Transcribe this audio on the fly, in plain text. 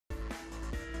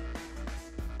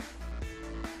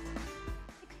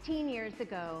16 years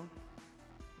ago,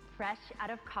 fresh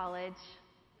out of college,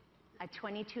 a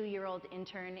 22-year-old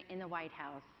intern in the White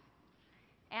House,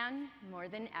 and more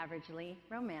than averagely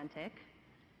romantic,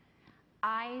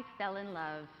 I fell in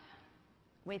love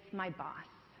with my boss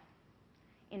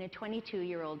in a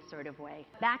 22-year-old sort of way.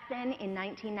 Back then, in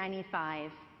 1995,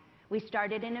 we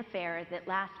started an affair that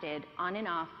lasted on and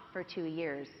off for 2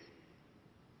 years.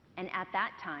 And at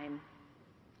that time,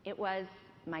 it was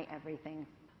my everything.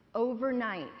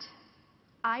 Overnight,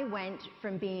 I went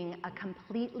from being a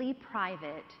completely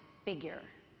private figure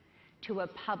to a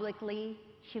publicly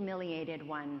humiliated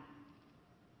one.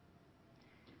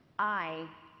 I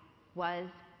was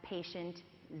patient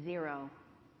zero.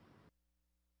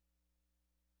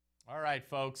 All right,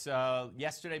 folks.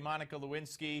 Yesterday, Monica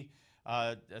Lewinsky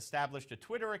established a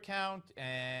Twitter account,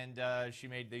 and she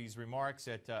made these remarks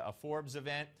at a Forbes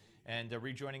event. And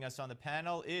rejoining us on the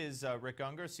panel is Rick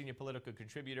Ungar, senior political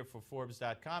contributor for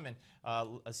Forbes.com, and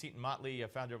Seton Motley,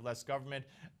 founder of Less Government.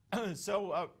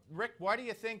 So, Rick, why do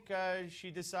you think she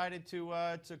decided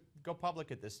to go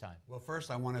public at this time? Well,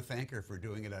 first, I want to thank her for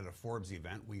doing it at a Forbes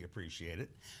event. We appreciate it.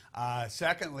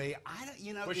 Secondly,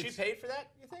 was she paid for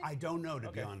that, you think? I don't know,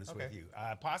 to be honest with you.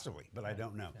 Possibly, but I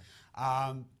don't know.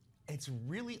 Yeah. It's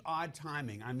really odd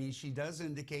timing. I mean, she does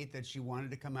indicate that she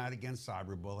wanted to come out against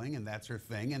cyberbullying, and that's her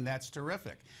thing, and that's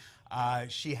terrific.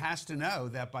 She has to know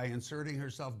that by inserting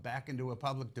herself back into a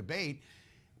public debate,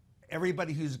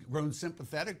 everybody who's grown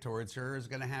sympathetic towards her is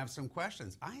going to have some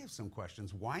questions. I have some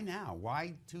questions. Why now?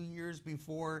 Why 2 years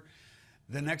before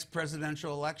the next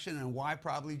presidential election, and why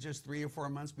probably just 3 or 4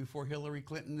 months before Hillary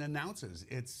Clinton announces?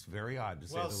 It's very odd, to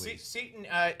say the least. Well, Seton,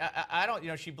 I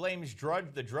don't, she blames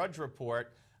the Drudge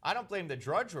Report. I don't blame the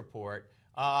Drudge Report.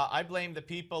 I blame the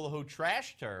people who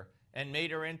trashed her and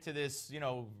made her into this,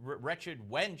 wretched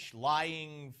wench,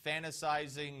 lying,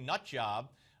 fantasizing nut job.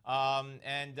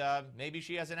 And maybe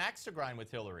she has an axe to grind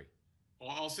with Hillary. Well,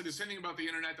 I'll say the same thing about the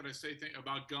internet that I say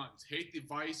about guns. Hate the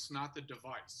vice, not the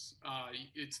device.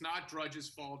 It's not Drudge's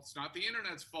fault. It's not the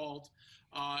internet's fault.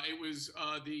 It was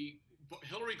the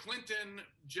Hillary Clinton,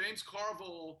 James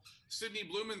Carville, Sidney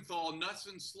Blumenthal, nuts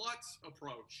and sluts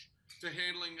approach to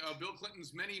handling Bill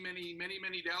Clinton's many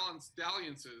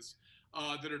dalliances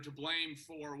that are to blame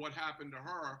for what happened to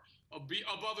her,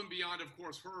 above and beyond, of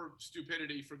course, her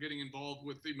stupidity for getting involved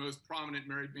with the most prominent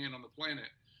married man on the planet,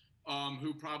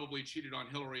 who probably cheated on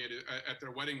Hillary at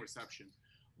their wedding reception.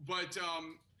 But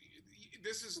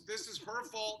this is her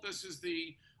fault. This is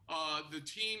the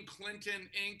Team Clinton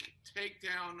Inc.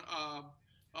 takedown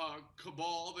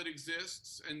cabal that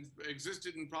exists and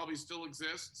existed and probably still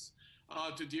exists.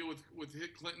 To deal with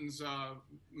Clinton's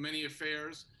many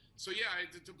affairs. So yeah,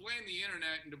 to blame the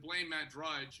internet and to blame Matt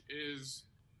Drudge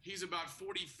he's about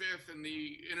 45th and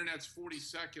the internet's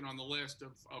 42nd on the list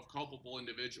of culpable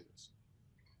individuals.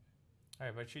 All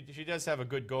right, but she does have a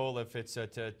good goal if it's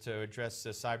to address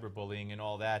cyberbullying and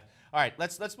all that. All right,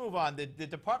 let's move on. The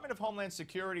Department of Homeland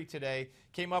Security today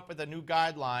came up with a new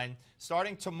guideline.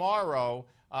 Starting tomorrow,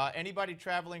 anybody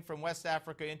traveling from West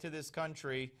Africa into this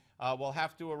country will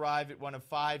have to arrive at one of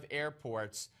 5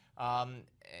 airports.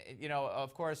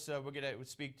 Of course, we're going to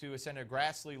speak to Senator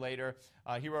Grassley later.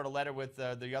 He wrote a letter with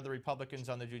the other Republicans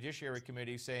on the Judiciary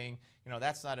Committee saying,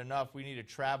 that's not enough. We need a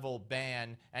travel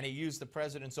ban. And he used the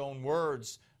president's own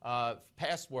words,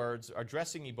 past words,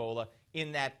 addressing Ebola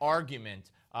in that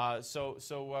argument.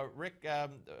 Rick,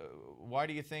 why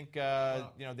do you think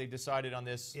they decided on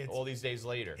this all these days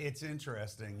later? It's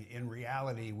interesting. In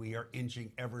reality, we are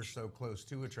inching ever so close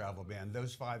to a travel ban.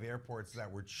 Those 5 airports that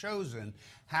were chosen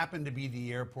happen to be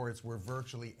the airports where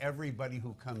virtually everybody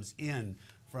who comes in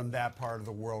from that part of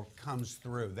the world comes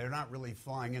through. They're not really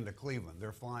flying into Cleveland.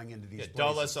 They're flying into these places.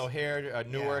 Dulles, O'Hare,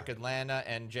 Newark, Atlanta,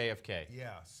 and JFK.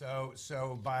 Yeah.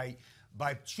 So by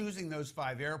choosing those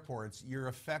 5 airports, you're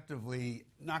effectively,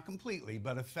 not completely,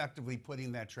 but effectively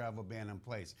putting that travel ban in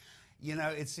place.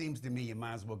 It seems to me you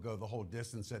might as well go the whole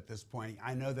distance at this point.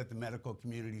 I know that the medical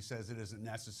community says it isn't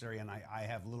necessary, and I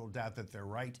have little doubt that they're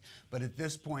right. But at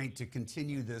this point, to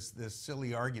continue this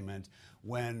silly argument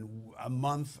when a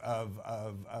month of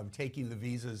taking the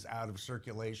visas out of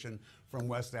circulation from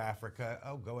West Africa,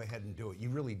 go ahead and do it.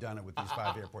 You've really done it with these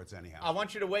 5 airports anyhow. I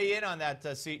want you to weigh in on that,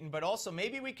 Seton, but also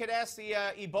maybe we could ask the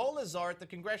Ebola czar at the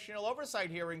congressional oversight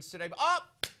hearings today.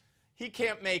 He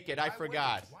can't make it. I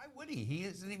forgot. Why would he? He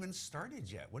hasn't even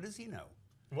started yet. What does he know?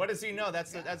 What does he know?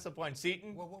 That's the point.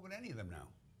 Seton? Well, what would any of them know?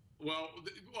 Well,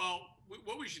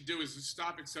 what we should do is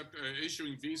stop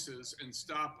issuing visas and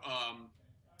stop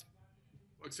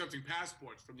accepting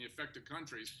passports from the affected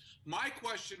countries. My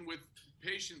question with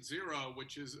patient zero,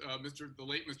 which is the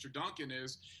late Mr. Duncan,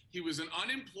 is he was an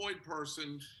unemployed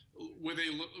person with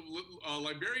a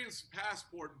Liberian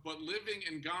passport, but living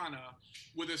in Ghana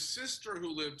with a sister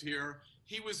who lived here.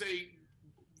 He was a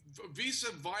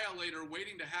visa violator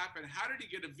waiting to happen. How did he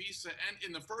get a visa? And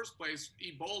in the first place,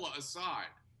 Ebola aside.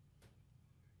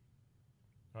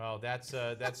 Well, that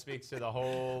speaks to the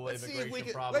whole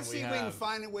immigration problem Let's see if we can have.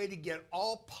 find a way to get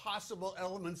all possible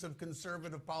elements of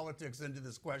conservative politics into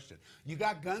this question. You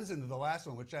got guns into the last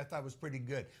one, which I thought was pretty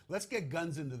good. Let's get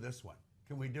guns into this one.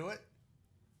 Can we do it?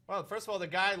 Well, first of all, the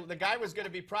guy was going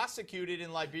to be prosecuted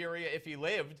in Liberia if he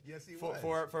lived. Yes, he for,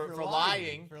 was. For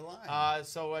lying. For lying.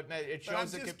 So it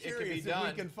shows it can be done.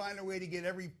 If we can find a way to get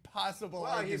every possible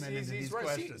argument into these right.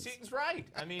 questions. Seton's right.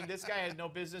 I mean, this guy had no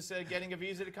business getting a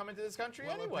visa to come into this country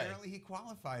anyway. Apparently he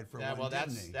qualified for Yeah, one, well,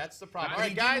 didn't he? that's the problem. But All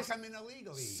right, he guys. didn't come in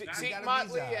illegally. Seton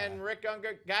Motley and Rick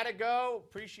Ungar gotta go.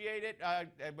 Appreciate it.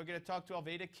 We're going to talk to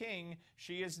Alveda King.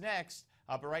 She is next.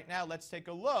 But right now, let's take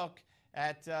a look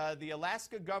at the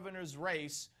Alaska governor's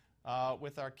race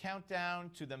with our countdown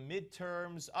to the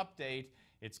midterms update.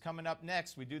 It's coming up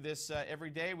next. We do this every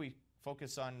day. We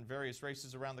focus on various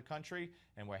races around the country,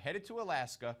 and we're headed to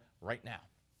Alaska right now.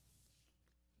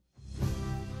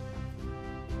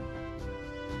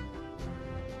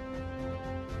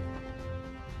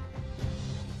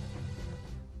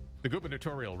 The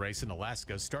gubernatorial race in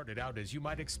Alaska started out as you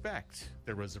might expect.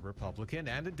 There was a Republican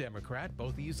and a Democrat.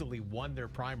 Both easily won their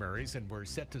primaries and were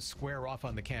set to square off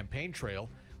on the campaign trail,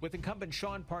 with incumbent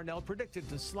Sean Parnell predicted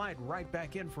to slide right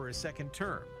back in for a second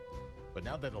term. But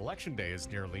now that Election Day is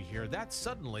nearly here, that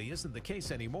suddenly isn't the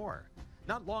case anymore.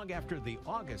 Not long after the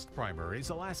August primaries,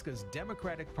 Alaska's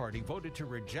Democratic Party voted to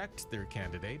reject their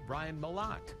candidate, Brian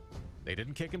Malat. They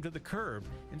didn't kick him to the curb.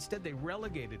 Instead, they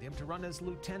relegated him to run as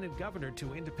lieutenant governor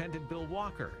to independent Bill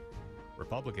Walker.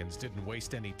 Republicans didn't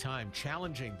waste any time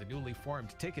challenging the newly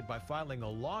formed ticket by filing a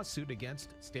lawsuit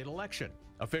against state election.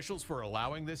 Officials for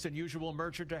allowing this unusual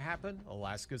merger to happen,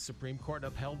 Alaska's Supreme Court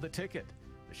upheld the ticket.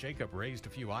 The shakeup raised a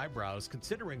few eyebrows,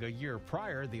 considering a year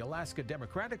prior, the Alaska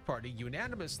Democratic Party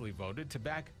unanimously voted to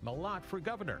back Malat for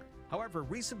governor. However,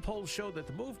 recent polls show that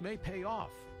the move may pay off.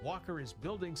 Walker is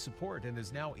building support and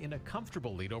is now in a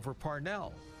comfortable lead over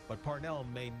Parnell. But Parnell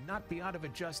may not be out of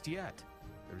it just yet.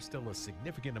 There's still a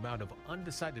significant amount of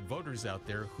undecided voters out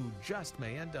there who just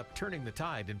may end up turning the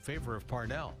tide in favor of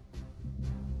Parnell.